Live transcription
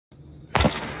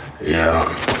Yeah,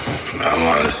 I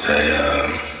want to say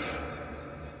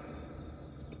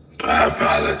I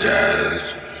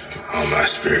apologize on my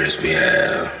spirit's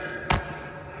behalf.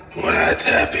 When I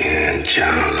tap in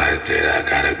channel like that, I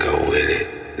gotta go with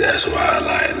it. That's why I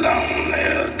like Long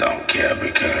Nail Don't Care,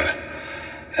 because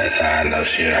that's how I know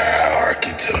she a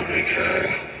hierarchy too, because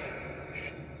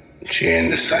she in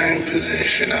the same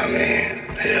position I'm in.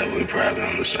 Hell, we probably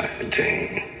on the same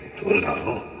team. Who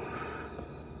knows?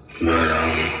 But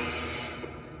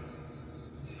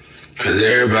cause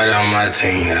everybody on my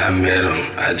team, I met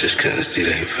them. I just couldn't see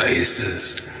their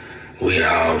faces. We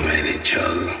all met each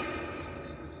other.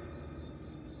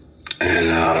 And,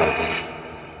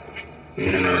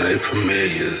 they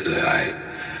familiar.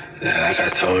 Like I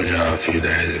told y'all a few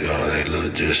days ago, they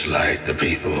look just like the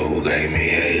people who gave me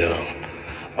hell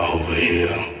over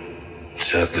here.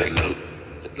 Except they look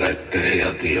like the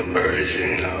healthier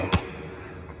version,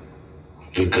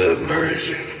 the good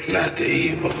version, not the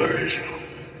evil version.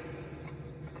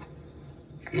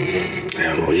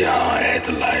 And we all had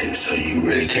the light, so you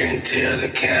really can't tell the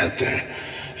captain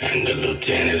and the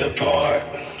lieutenant apart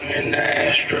and the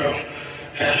Astro.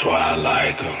 That's why I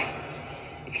like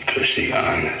her, cause she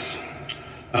honest.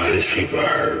 Honest people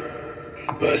hurt,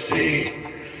 but see,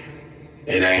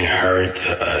 it ain't hurt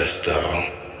to us though.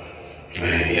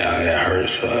 And y'all, it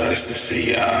hurts for us to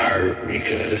see y'all hurt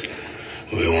because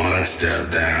we wanna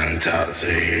step down and talk to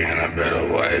you in a better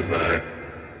way, but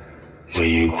when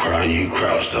you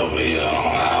crossed over here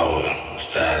on our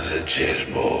side of the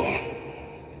chessboard,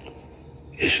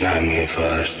 it's not meant for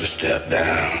us to step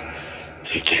down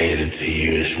to cater to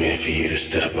you. It's meant for you to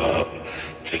step up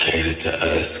to cater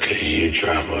to us, cause you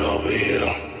trampled over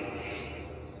here.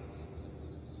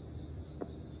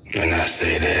 And I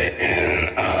say that in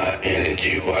an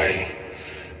energy way.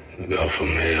 We go for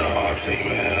male or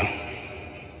female.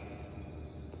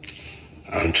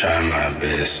 I'm trying my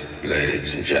best,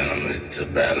 ladies and gentlemen, to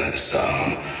balance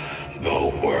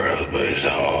both worlds, but it's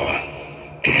hard.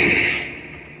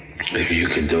 If you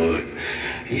could do it,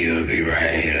 you'll be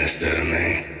right here instead of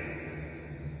me.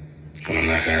 And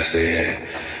like I said,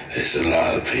 it's a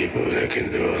lot of people that can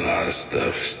do a lot of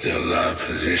stuff. It's still a lot of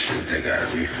positions that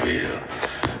gotta be filled.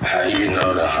 How you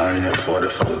know the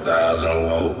 144,000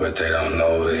 woke, but they don't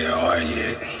know who they are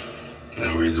yet? And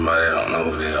the reason why they don't know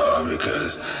who they are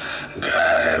because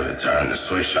God haven't turned the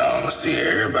switch on. See,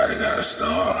 everybody got a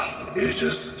star. It's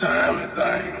just a timing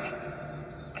thing.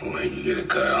 When you get it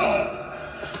cut on.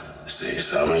 See,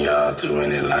 some of y'all too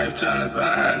many lifetimes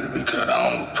behind to be cut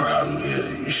on. Problem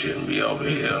is, you shouldn't be over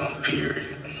here,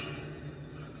 period.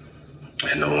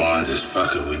 And the ones that's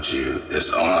fucking with you,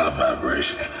 that's on our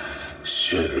vibration,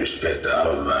 should respect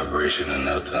our vibration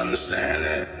enough to understand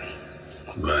that.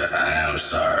 But I am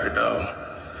sorry though.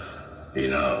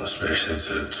 Especially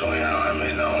to the twin arm,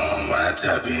 when I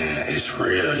tap in, it's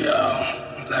real, y'all.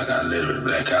 Like I literally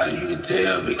black out, you can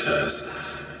tell because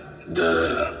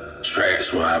the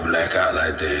tracks where I black out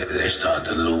like that, they start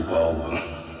to loop over.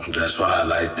 That's why I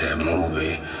like that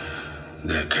movie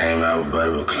that came out with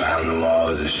Buddy would climb the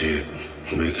walls and shit.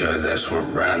 Because that's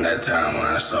around that time when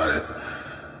I started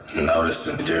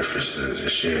noticing differences and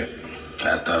shit.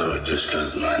 I thought it was just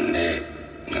because of my neck,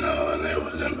 and it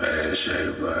was in bad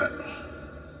shape, but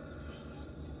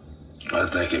I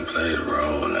think it played a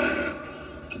role in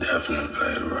it. Definitely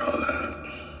played a role in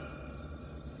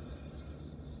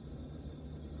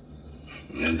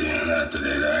it. And then after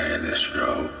that, I had that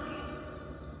stroke.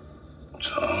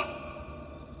 So,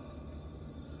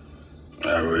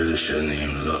 I really shouldn't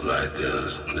even look like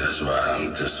this. That's why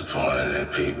I'm disappointed in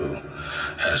people.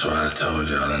 That's why I told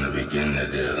y'all in the beginning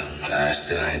of this. I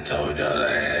still ain't told y'all the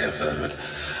half of it.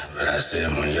 But I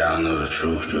said when y'all know the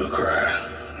truth, you'll cry.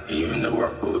 Even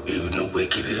the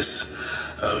wickedest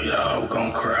of y'all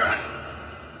gonna cry.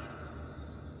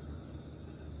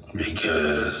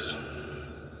 Because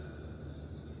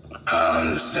I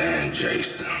understand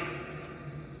Jason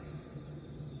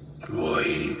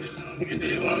Voorhees. You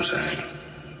dig what I'm saying?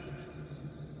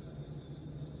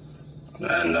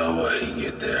 I know where he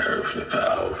get that earthly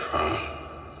power from.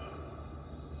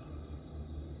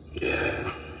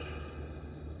 Yeah.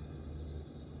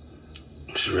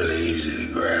 It's really easy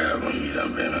to grab when you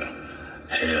done been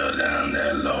held down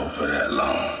that low for that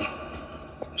long.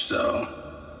 So,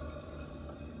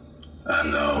 I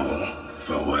know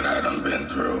for what I done been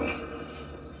through,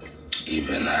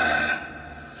 even I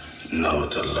know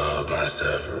to love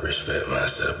myself and respect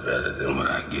myself better than what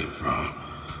I get from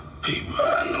people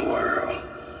out in the world.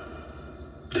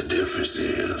 The difference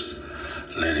is,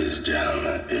 ladies and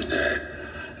gentlemen, is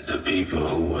that the people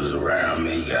who was around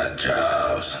me got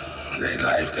jobs, their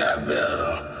life got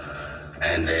better,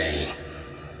 and they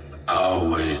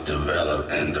develop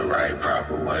in the right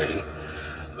proper way.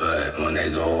 But when they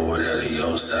go over there to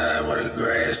your side where the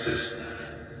grass is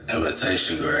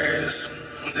imitation grass,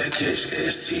 they catch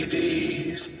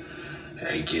STDs.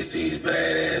 They get these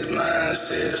badass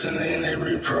mindsets, and then they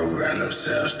reprogram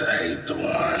themselves to hate the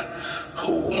one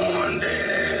who warned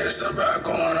their ass about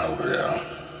going over there.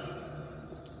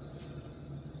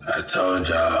 I told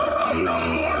y'all I'm the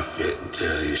only one fit to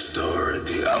tell your story.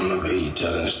 I'm gonna be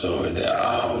telling a story that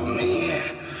all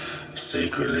men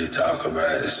secretly talk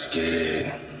about is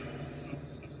scared.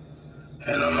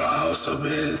 And I'm gonna also be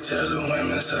able to tell the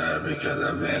women's side because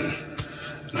I've been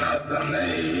knocked on the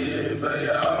head by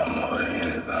y'all more than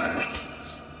anything.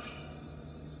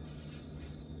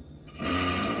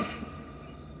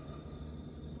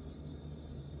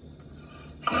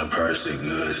 My purse is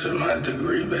good, so my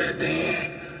degree back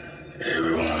then,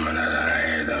 every woman that I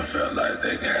had done felt like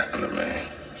they got under me.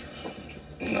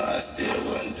 You know, I still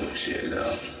wouldn't do shit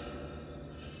though.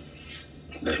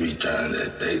 They be trying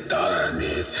that they thought I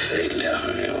did, so they left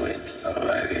me with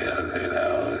somebody else. They like,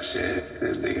 oh shit,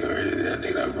 this nigga really, that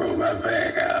nigga done broke my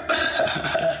back out.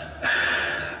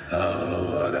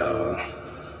 Oh, whatever.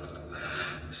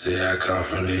 See, I come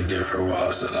from these different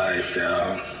walks of life,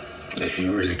 y'all. If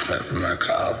you really cut from my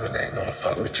cloth, it ain't gonna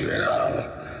fuck with you at all.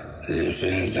 If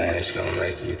anything, it's gonna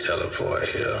make you teleport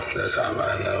here. That's how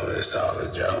I know it's all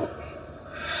a joke.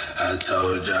 I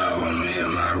told y'all when me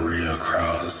and my real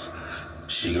cross,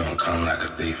 she gonna come like a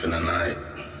thief in the night.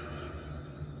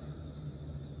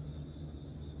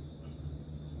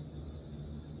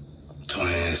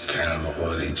 Twins can't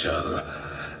avoid each other.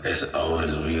 As old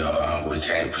as we are, we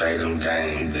can't play them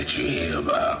games that you hear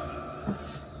about.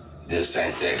 This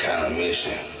ain't that kind of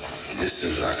mission. This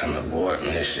is like an abort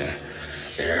mission.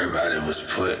 Everybody was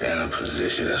put in a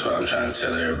position. That's why I'm trying to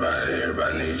tell everybody.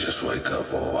 Everybody need to just wake up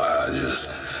for a while.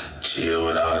 Just chill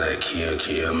with all that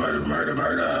kill, murder. You know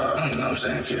what I'm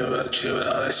saying? Chill with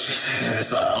all that shit.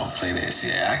 That's why I don't play that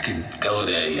shit. I can go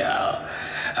there, y'all.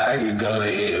 I can go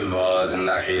to hitting bars and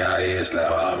knocking y'all heads like,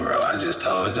 oh, bro, I just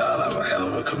told y'all I'm a hell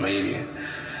of a comedian.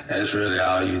 That's really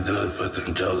all you do is put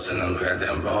them jokes in them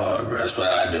goddamn bars, bro. That's what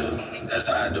I do. That's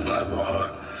how I do my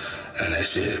bar. And that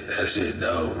shit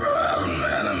dope, bro.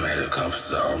 I done made a couple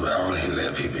songs, but I don't even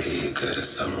let people hear it because it's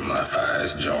some of my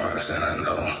finest joints, and I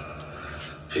know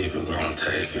people gonna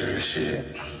take it and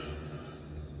shit.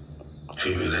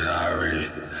 People that already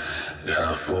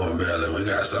got a full belly, we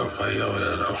got something for you over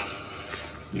there, though.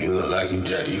 You look like you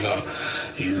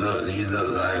look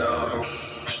like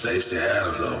Stacey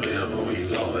Adams over here, but when you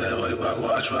go over there,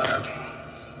 watch what happens.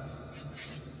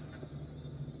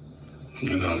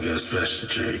 You're gonna get a special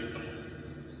treat.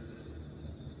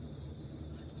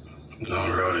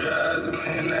 Don't roll your eyes at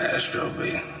me in the Astro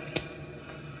B.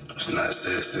 It's not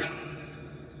sexy.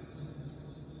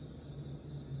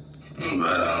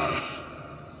 But,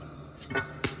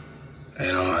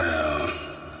 you know,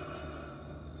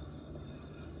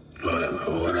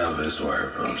 whatever it's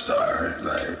worth, I'm sorry.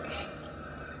 Like,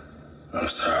 I'm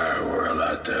sorry, world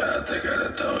out there. I think I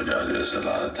done told y'all this a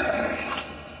lot of times.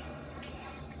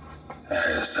 I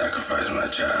had to sacrifice my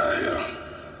child here.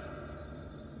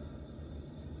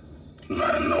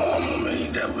 My normal me,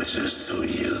 that was just 2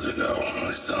 years ago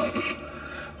or something,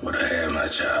 would have had my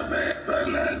child back by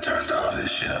now and turned all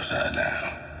this shit upside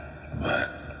down. But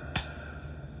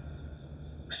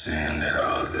seeing that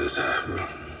all this happened,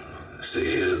 see,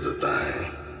 here's the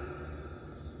thing.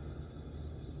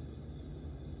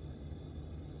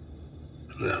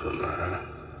 Never mind.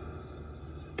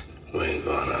 We ain't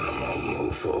going on no more,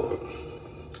 move forward.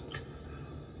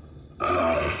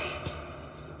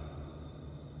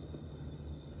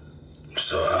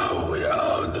 So I hope we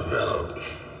all develop,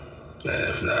 and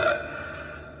if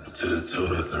not, to the 2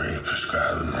 to 3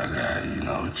 prescribers I got, you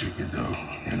know what you can do,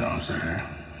 you know what I'm saying?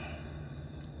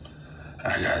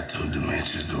 I got 2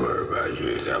 dimensions to worry about, you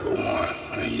ain't got but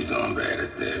 1, and you doing bad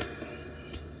at that.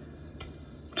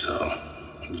 So,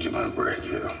 give me a break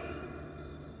here.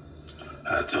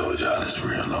 I told y'all it's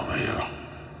real over here.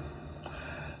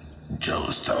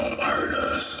 Jokes don't hurt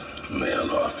us, male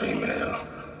or female.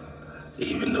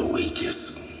 Even the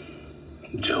weakest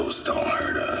jokes don't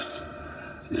hurt us.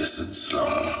 This is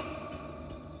slow.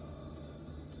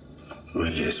 We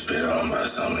get spit on by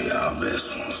some of y'all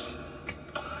best ones.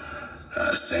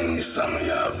 I seen some of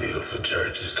y'all beautiful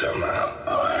churches come out.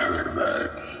 Oh, I heard about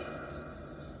it.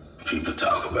 People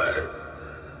talk about it.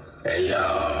 And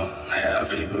y'all have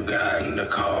people guiding the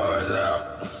cars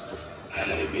out. And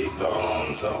they be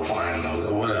bombs or winos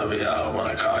or whatever y'all want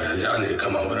to call it. Y'all need to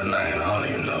come up with a name. I don't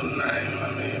even know the name.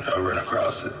 I mean, if I run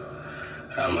across it,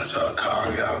 I'ma try to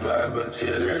call y'all back, but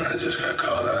till then, I just got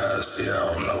called out. See,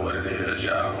 I don't know what it is,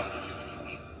 y'all.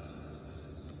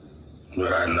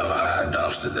 But I know how I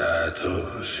dumpster dive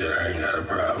too. Shit, I ain't got a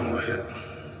problem with it.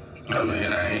 I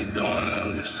mean, I ain't doing it.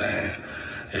 I'm just saying,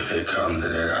 if it comes to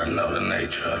that, I know the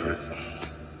nature of it.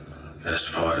 That's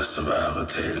part of survival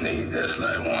technique. That's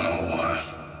like one-on-one.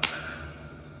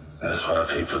 That's why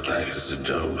people think it's a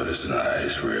joke, but it's not.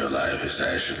 It's real life. It's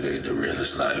actually the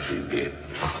realest life you get.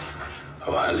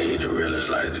 Oh, I lead the realest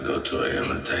life to go to an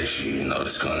imitation. You know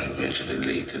that's going to eventually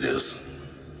lead to this.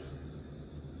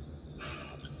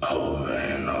 Over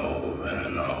and over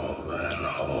and over and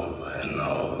over and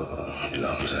over. You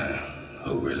know what I'm saying?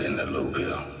 Who really in the loop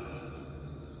here?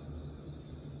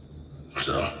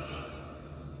 So,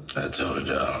 I told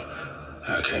y'all,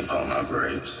 I can't pump my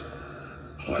brakes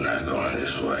when I going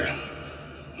this way,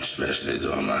 especially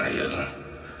doing my healing.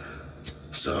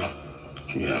 So,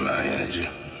 you have my energy,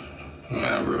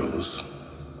 my rules.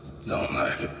 Don't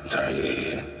like it, turn your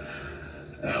head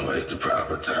and wait the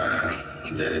proper time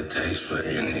that it takes for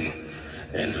any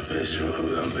individual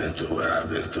who done been through what I've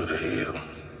been through to heal.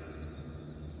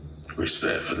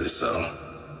 Respectfully so.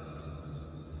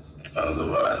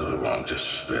 Otherwise, we won't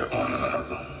disrespect one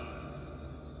another.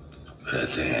 But at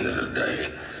the end of the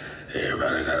day,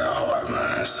 everybody got a heart,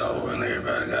 mind, soul, and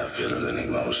everybody got feelings and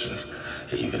emotions.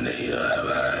 Even the hill have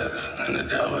eyes, and the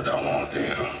devil don't want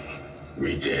them.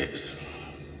 Rejects.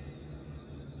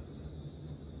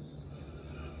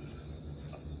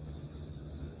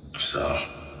 So,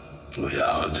 we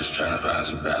all just trying to find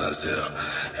some balance here.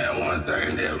 And one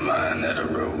thing that mine that a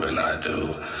root will not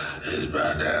do is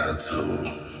bow down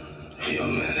to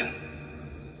human.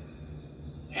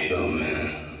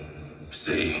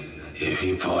 See, if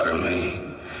you part of me,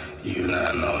 you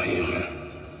not no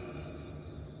human.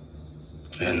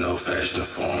 In no fashion or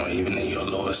form, even in your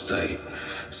lower state.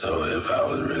 So if I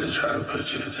was really trying to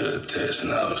put you to the test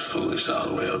and I was foolish all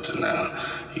the way up to now,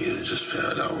 you'd have just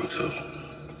failed that one too.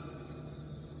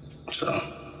 So,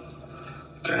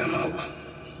 game over.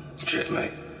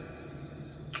 Checkmate.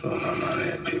 Put my money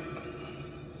at people.